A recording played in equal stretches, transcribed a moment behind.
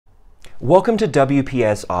Welcome to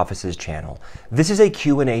WPS Office's channel. This is a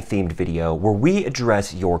Q&A themed video where we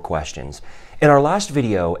address your questions. In our last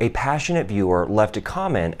video, a passionate viewer left a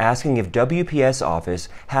comment asking if WPS Office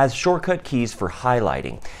has shortcut keys for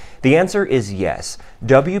highlighting. The answer is yes.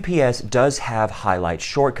 WPS does have highlight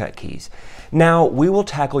shortcut keys. Now, we will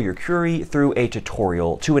tackle your query through a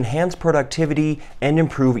tutorial to enhance productivity and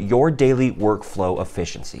improve your daily workflow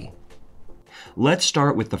efficiency. Let's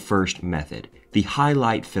start with the first method, the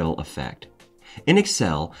highlight fill effect. In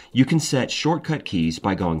Excel, you can set shortcut keys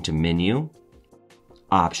by going to Menu,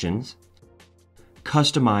 Options,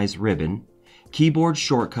 Customize Ribbon, Keyboard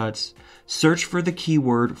Shortcuts, search for the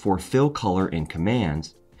keyword for fill color in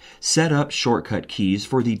Commands, set up shortcut keys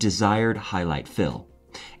for the desired highlight fill.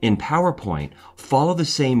 In PowerPoint, follow the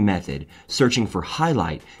same method, searching for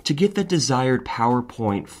highlight to get the desired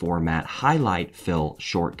PowerPoint format highlight fill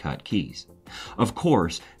shortcut keys. Of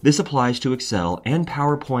course, this applies to Excel and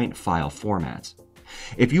PowerPoint file formats.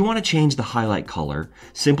 If you want to change the highlight color,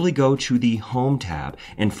 simply go to the Home tab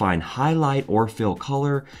and find Highlight or Fill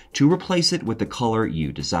Color to replace it with the color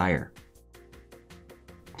you desire.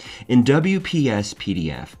 In WPS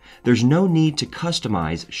PDF, there's no need to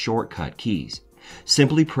customize shortcut keys.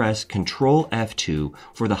 Simply press Ctrl F2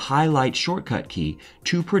 for the highlight shortcut key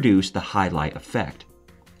to produce the highlight effect.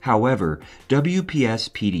 However, WPS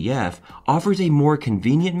PDF offers a more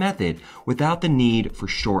convenient method without the need for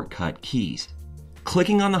shortcut keys.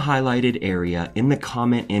 Clicking on the highlighted area in the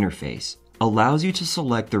comment interface allows you to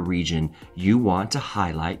select the region you want to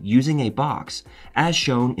highlight using a box, as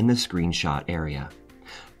shown in the screenshot area.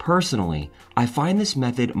 Personally, I find this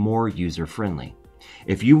method more user-friendly.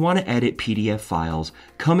 If you want to edit PDF files,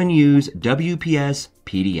 come and use WPS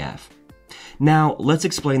PDF. Now, let's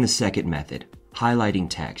explain the second method, highlighting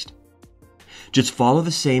text. Just follow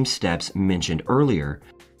the same steps mentioned earlier,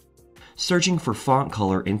 searching for font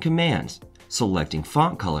color in Commands, selecting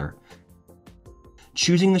font color,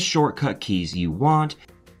 choosing the shortcut keys you want,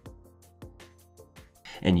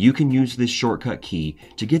 and you can use this shortcut key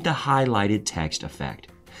to get the highlighted text effect.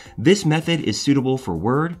 This method is suitable for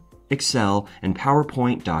Word, Excel, and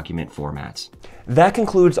PowerPoint document formats. That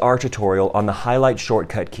concludes our tutorial on the highlight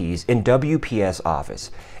shortcut keys in WPS Office.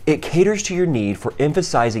 It caters to your need for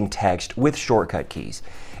emphasizing text with shortcut keys.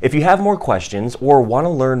 If you have more questions or want to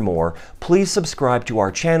learn more, please subscribe to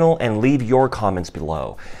our channel and leave your comments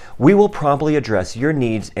below. We will promptly address your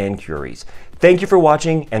needs and queries. Thank you for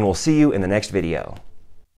watching, and we'll see you in the next video.